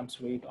 60 grams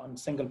weight on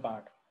single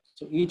part.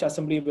 So each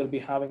assembly will be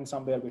having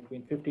somewhere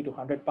between 50 to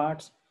 100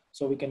 parts.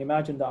 So we can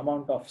imagine the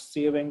amount of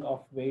saving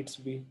of weights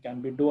we can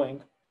be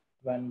doing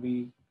when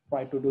we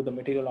try to do the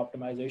material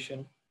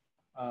optimization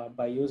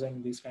by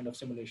using these kind of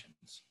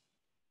simulations.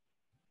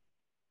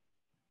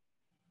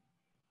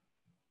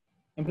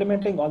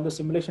 Implementing all the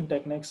simulation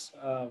techniques,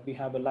 we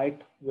have a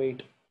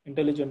lightweight,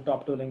 intelligent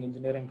top tooling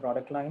engineering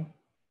product line,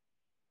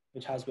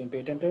 which has been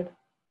patented.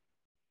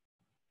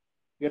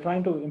 We are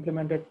trying to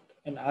implement it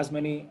in as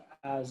many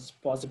as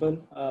possible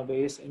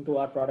ways into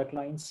our product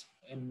lines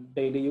in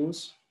daily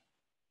use.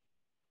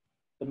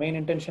 The main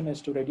intention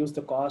is to reduce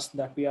the cost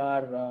that we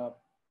are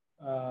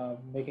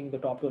making the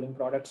top tooling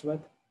products with,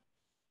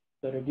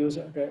 the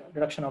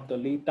reduction of the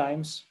lead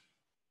times,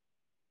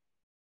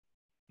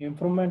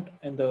 improvement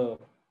in the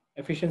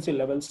efficiency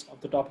levels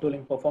of the top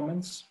tooling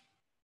performance,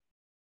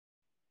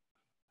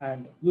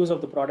 and use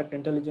of the product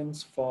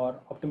intelligence for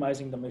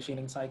optimizing the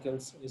machining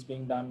cycles is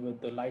being done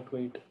with the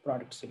lightweight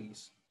product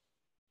series.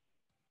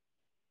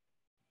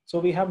 So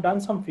we have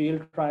done some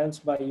field trials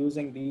by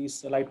using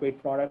these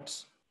lightweight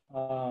products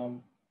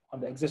on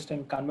the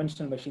existing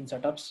conventional machine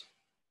setups.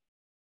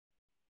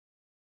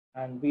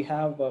 And we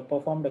have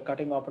performed a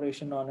cutting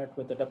operation on it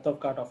with a depth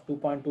of cut of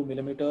 2.2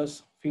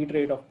 millimeters, feed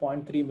rate of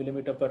 0.3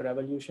 millimeter per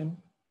revolution,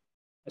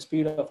 a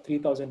speed of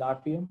 3000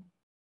 RPM.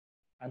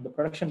 And the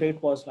production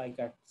rate was like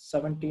at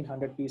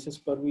 1700 pieces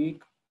per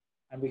week.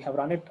 And we have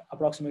run it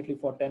approximately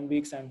for 10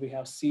 weeks. And we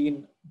have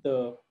seen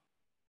the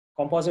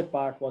composite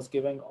part was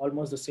giving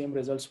almost the same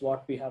results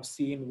what we have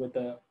seen with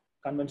the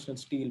conventional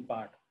steel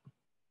part.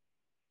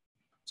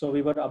 So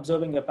we were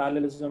observing a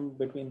parallelism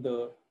between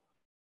the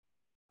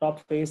top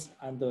face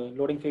and the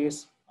loading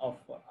face of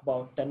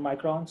about 10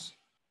 microns.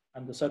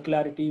 And the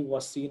circularity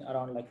was seen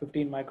around like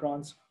 15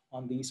 microns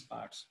on these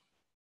parts.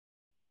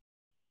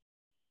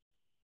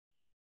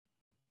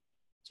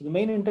 So the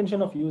main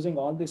intention of using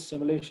all these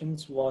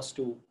simulations was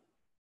to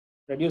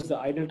reduce the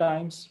idle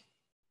times,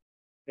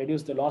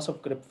 reduce the loss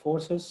of grip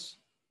forces,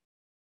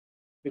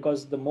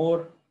 because the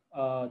more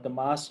the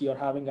mass you're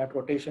having at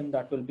rotation,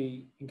 that will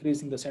be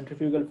increasing the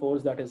centrifugal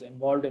force that is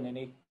involved in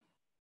any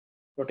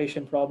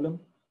rotation problem.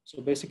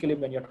 So basically,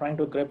 when you're trying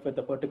to grip with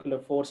a particular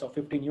force of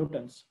 50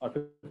 newtons or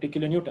 50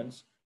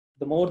 kilonewtons,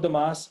 the more the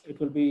mass, it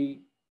will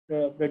be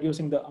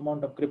reducing the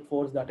amount of grip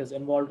force that is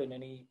involved in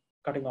any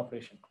cutting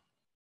operation.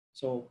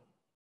 So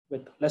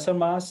with lesser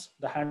mass,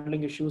 the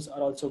handling issues are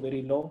also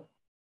very low.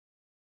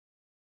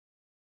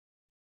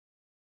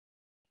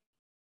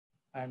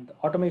 And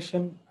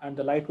automation and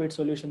the lightweight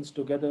solutions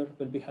together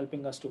will be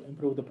helping us to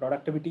improve the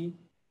productivity,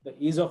 the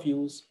ease of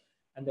use,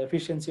 and the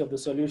efficiency of the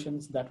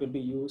solutions that will be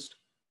used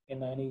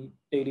in any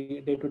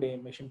day-to-day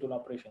machine tool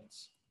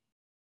operations.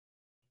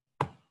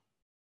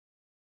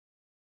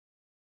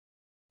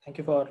 Thank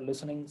you for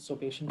listening so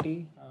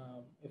patiently.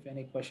 If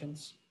any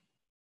questions,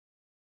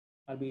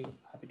 I'll be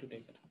happy to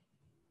take it.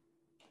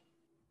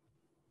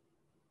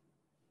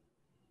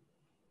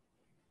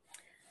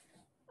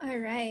 All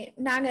right,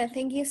 Naga,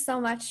 thank you so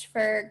much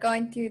for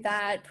going through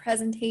that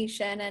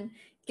presentation and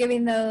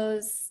giving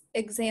those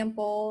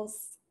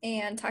examples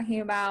and talking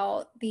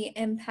about the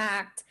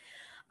impact.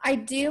 I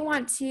do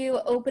want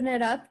to open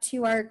it up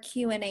to our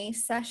Q&A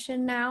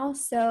session now.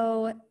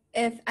 So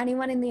if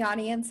anyone in the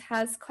audience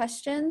has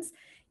questions,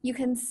 you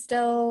can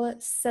still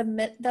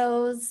submit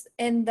those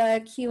in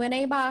the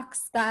Q&A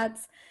box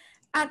that's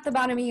at the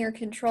bottom of your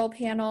control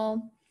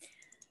panel.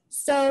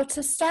 So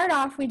to start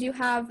off, we do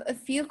have a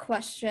few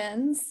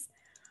questions.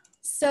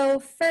 So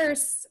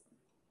first,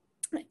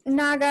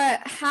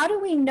 Naga, how do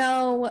we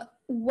know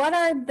what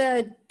are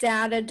the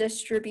data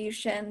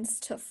distributions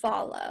to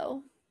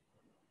follow?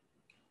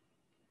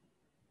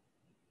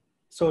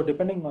 So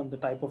depending on the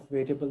type of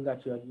variable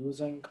that you're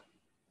using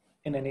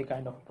in any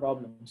kind of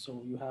problem,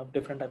 so you have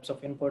different types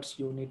of inputs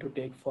you need to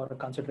take for a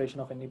consideration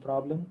of any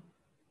problem.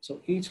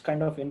 So each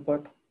kind of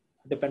input,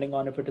 depending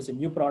on if it is a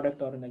new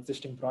product or an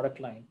existing product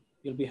line,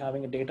 you'll be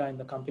having a data in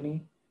the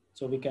company.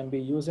 So we can be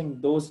using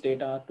those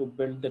data to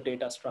build the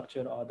data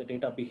structure or the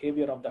data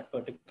behavior of that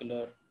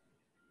particular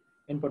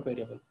input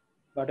variable.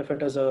 But if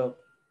it is a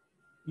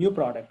new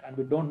product and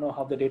we don't know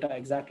how the data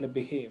exactly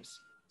behaves,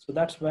 so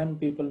that's when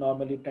people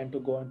normally tend to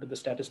go into the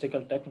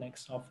statistical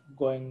techniques of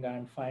going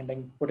and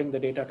putting the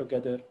data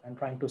together and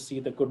trying to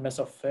see the goodness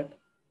of fit,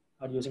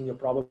 or using your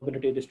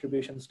probability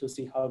distributions to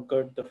see how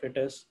good the fit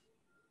is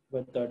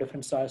with the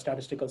different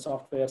statistical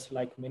softwares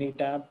like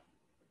Minitab.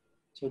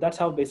 So that's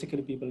how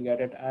basically people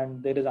get it.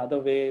 And there is other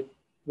way,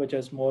 which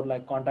is more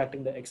like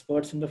contacting the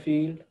experts in the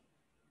field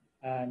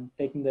and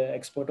taking the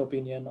expert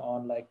opinion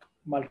on like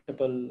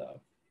multiple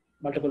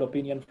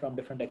opinion from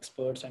different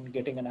experts and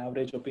getting an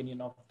average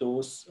opinion of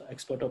those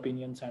expert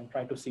opinions and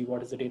try to see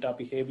what is the data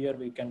behavior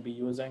we can be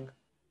using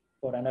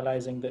for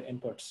analyzing the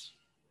inputs.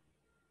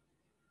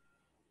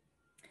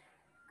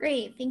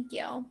 Great, thank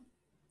you.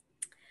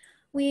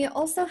 We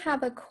also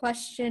have a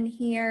question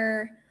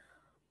here.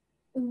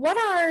 What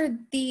are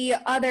the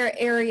other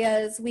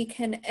areas we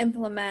can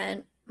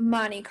implement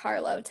Monte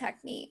Carlo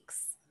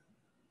techniques?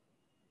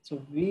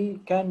 So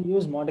we can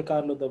use Monte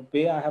Carlo. The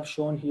way I have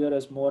shown here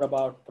is more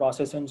about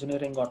process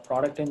engineering or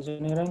product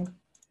engineering.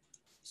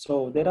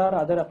 So there are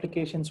other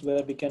applications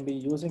where we can be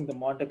using the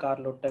Monte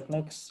Carlo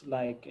techniques,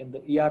 like in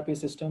the ERP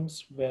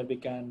systems, where we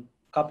can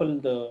couple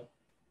the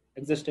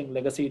existing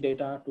legacy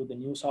data to the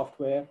new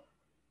software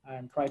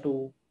and try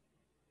to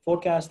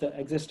forecast the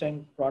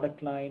existing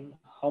product line.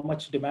 How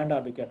much demand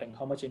are we getting?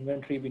 How much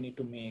inventory we need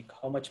to make?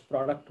 How much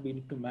product we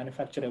need to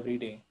manufacture every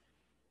day?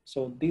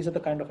 So these are the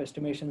kind of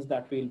estimations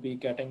that we'll be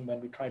getting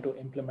when we try to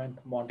implement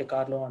Monte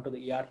Carlo onto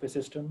the ERP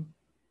system.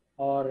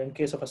 Or in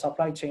case of a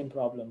supply chain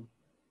problem,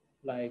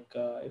 like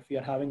if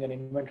you're having an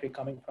inventory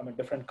coming from a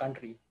different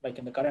country, like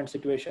in the current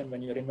situation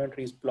when your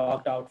inventory is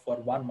blocked out for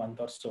 1 month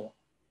or so,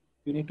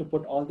 you need to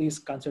put all these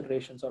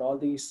considerations or all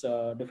these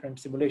different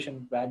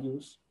simulation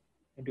values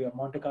into your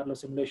Monte Carlo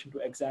simulation to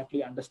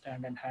exactly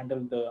understand and handle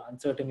the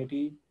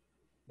uncertainty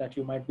that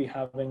you might be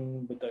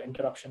having with the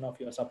interruption of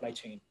your supply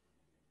chain.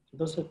 So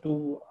those are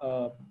two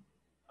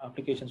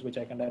applications which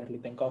I can directly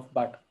think of,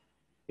 but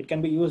it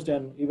can be used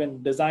in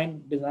even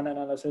design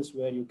analysis,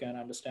 where you can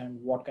understand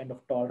what kind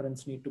of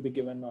tolerance need to be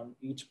given on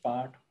each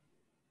part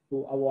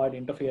to avoid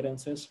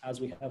interferences. As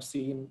we have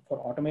seen for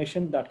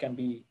automation, that can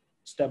be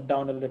stepped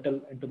down a little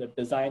into the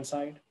design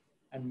side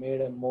and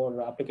made a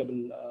more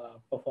applicable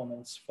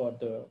performance for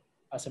the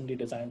assembly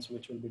designs,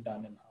 which will be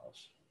done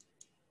in-house.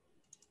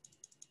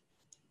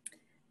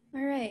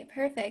 All right,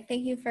 perfect.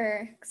 Thank you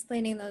for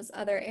explaining those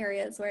other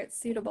areas where it's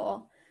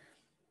suitable.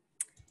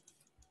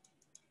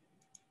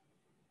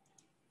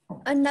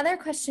 Another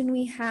question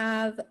we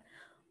have,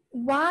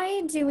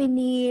 why do we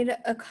need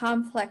a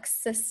complex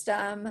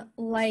system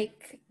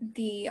like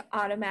the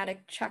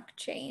automatic chuck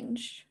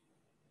change?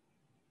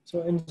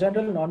 So in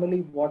general,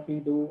 normally what we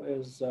do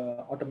is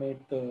automate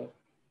the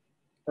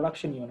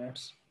production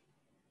units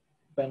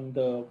when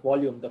the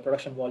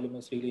production volume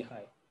is really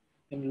high.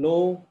 In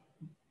low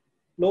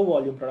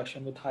volume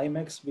production with high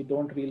mix, we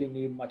don't really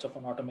need much of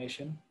an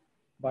automation.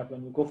 But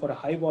when we go for a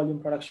high volume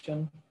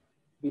production,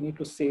 we need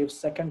to save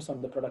seconds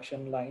on the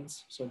production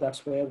lines. So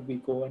that's where we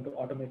go into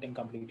automating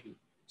completely.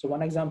 So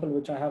one example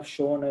which I have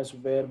shown is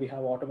where we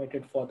have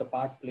automated for the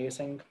part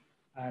placing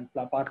and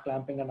part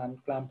clamping and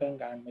unclamping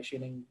and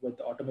machining with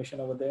automation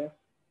over there.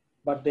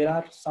 But there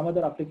are some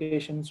other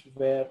applications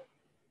where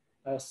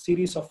a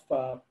series of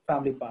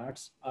family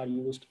parts are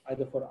used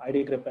either for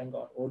ID gripping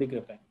or OD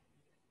gripping.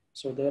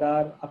 So there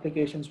are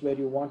applications where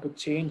you want to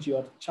change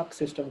your chuck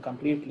system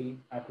completely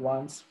at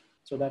once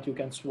so that you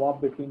can swap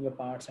between your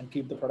parts and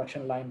keep the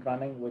production line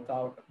running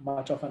without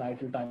much of an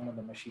idle time on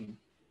the machine.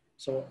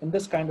 So in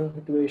this kind of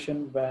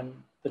situation, when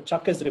the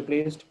chuck is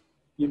replaced,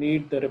 you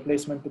need the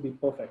replacement to be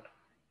perfect.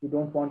 You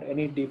don't want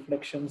any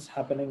deflections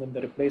happening in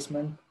the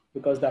replacement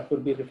because that will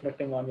be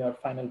reflecting on your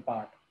final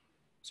part.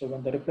 So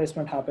when the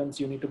replacement happens,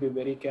 you need to be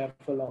very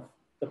careful of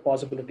the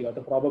possibility or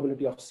the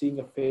probability of seeing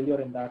a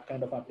failure in that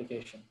kind of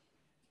application.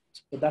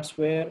 So that's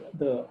where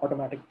the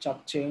automatic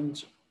chuck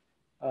change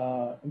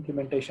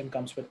implementation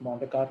comes with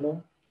Monte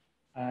Carlo.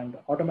 And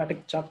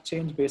automatic chuck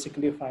change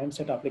basically finds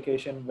that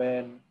application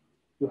when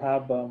you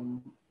have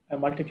a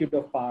multitude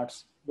of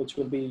parts which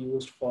will be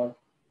used for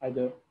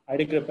either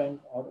ID gripping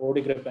or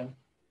OD gripping.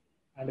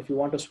 And if you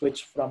want to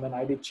switch from an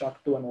ID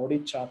chuck to an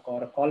OD chuck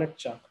or a collet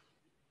chuck,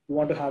 you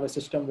want to have a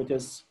system which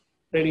is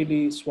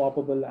readily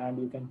swappable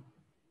and you can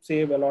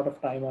save a lot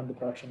of time on the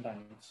production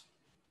times.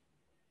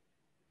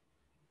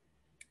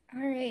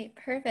 All right,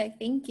 perfect.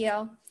 Thank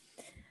you.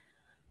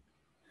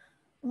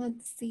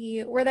 Let's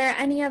see. Were there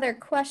any other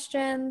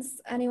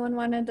questions anyone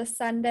wanted to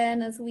send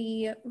in as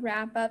we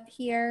wrap up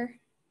here?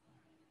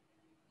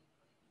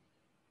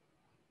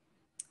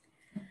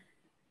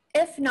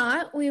 If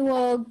not, we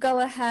will go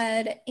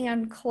ahead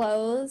and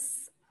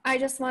close. I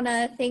just want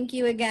to thank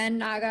you again,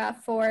 Naga,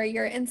 for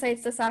your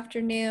insights this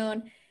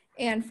afternoon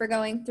and for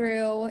going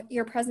through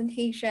your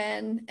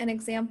presentation and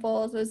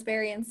examples. It was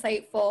very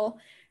insightful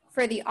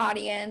for the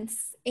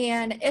audience.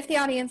 And if the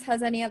audience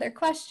has any other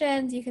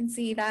questions, you can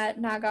see that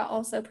Naga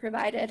also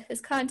provided his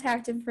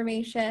contact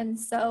information.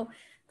 So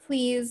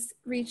please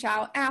reach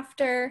out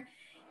after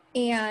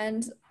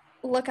and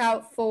look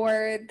out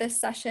for this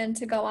session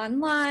to go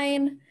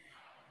online.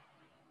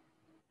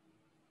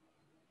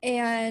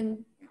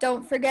 And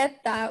don't forget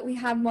that we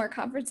have more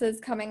conferences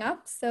coming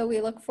up, so we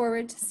look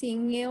forward to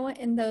seeing you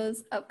in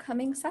those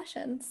upcoming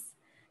sessions.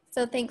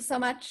 So thanks so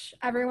much,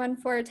 everyone,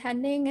 for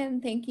attending,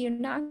 and thank you,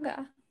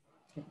 Naga.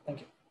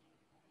 Thank you.